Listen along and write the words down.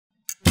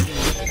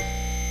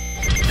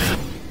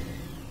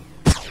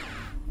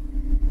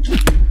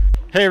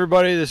Hey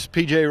everybody, this is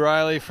PJ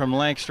Riley from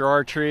Lancaster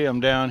Archery. I'm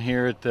down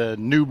here at the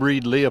New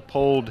Breed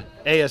Leopold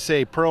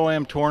ASA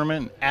Pro-Am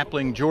tournament in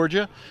Appling,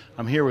 Georgia.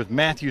 I'm here with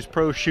Matthews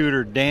Pro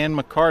shooter Dan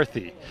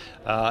McCarthy.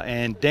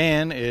 And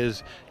Dan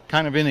is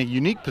kind of in a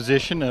unique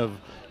position of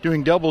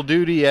doing double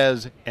duty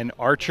as an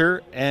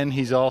archer, and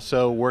he's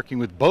also working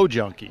with Bow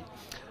Junky,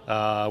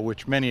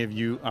 which many of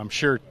you, I'm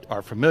sure,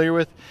 are familiar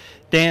with.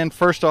 Dan,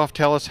 first off,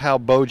 tell us how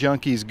Bow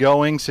Junky's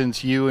going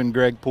since you and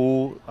Greg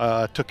Poole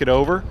took it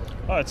over.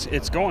 Oh,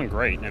 it's going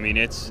great. I mean,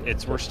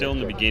 we're still in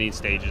the beginning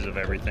stages of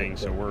everything,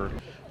 so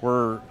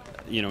we're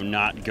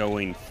not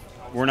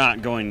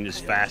going as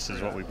fast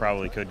as what we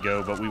probably could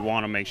go, but we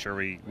want to make sure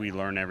we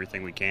learn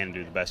everything we can and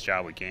do the best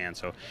job we can.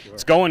 So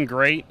it's going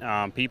great.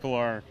 People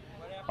are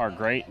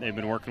great. They've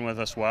been working with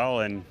us well,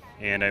 and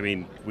I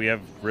mean, we have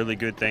really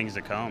good things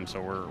to come.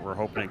 So we're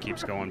hoping it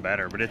keeps going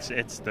better. But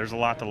there's a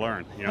lot to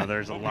learn. You know,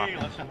 there's a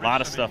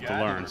lot of stuff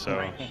to learn.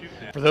 So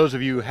for those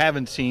of you who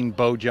haven't seen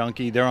Bow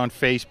Junky, they're on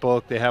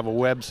Facebook. They have a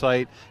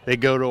website. They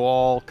go to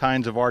all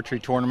kinds of archery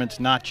tournaments,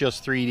 not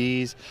just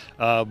 3Ds,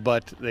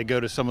 but they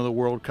go to some of the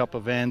World Cup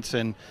events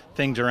and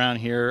things around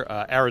here.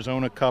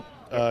 Arizona Cup,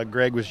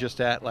 Greg was just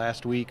at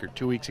last week or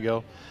 2 weeks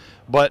ago.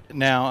 But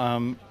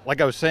now,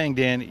 like I was saying,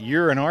 Dan,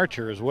 you're an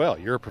archer as well.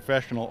 You're a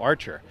professional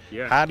archer.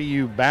 Yeah. How do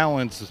you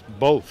balance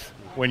both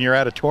when you're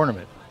at a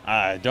tournament?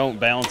 I don't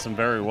balance them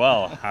very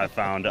well, I've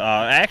found.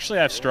 Actually,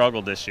 I've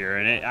struggled this year,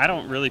 and I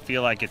don't really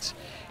feel like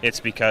it's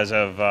because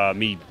of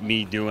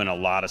me doing a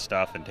lot of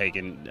stuff and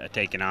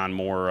taking on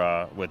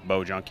more with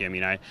Bow Junky. I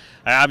mean, I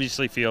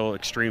obviously feel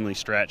extremely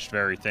stretched,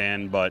 very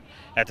thin, but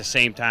at the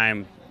same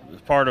time,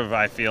 part of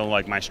I feel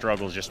like my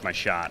struggle is just my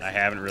shot. I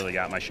haven't really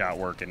got my shot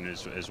working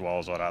as well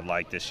as what I'd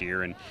like this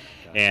year,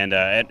 and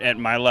at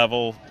my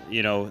level,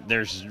 you know,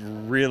 there's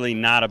really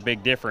not a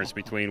big difference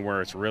between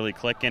where it's really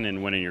clicking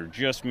and when you're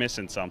just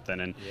missing something,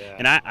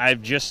 and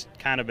I've just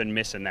kind of been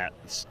missing that.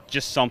 It's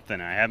just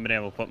something. I haven't been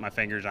able to put my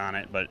fingers on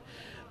it, but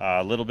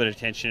a little bit of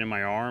tension in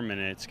my arm,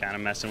 and it's kind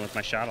of messing with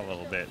my shot a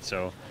little bit.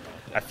 So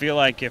I feel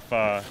like if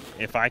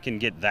I can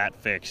get that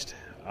fixed,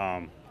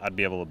 I'd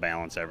be able to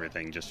balance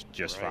everything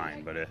just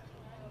fine, but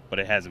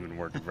it hasn't been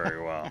working very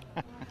well.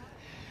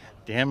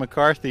 Dan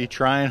McCarthy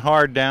trying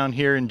hard down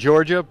here in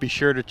Georgia. Be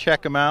sure to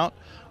check him out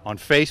on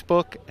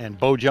Facebook and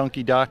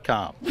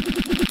bowjunky.com.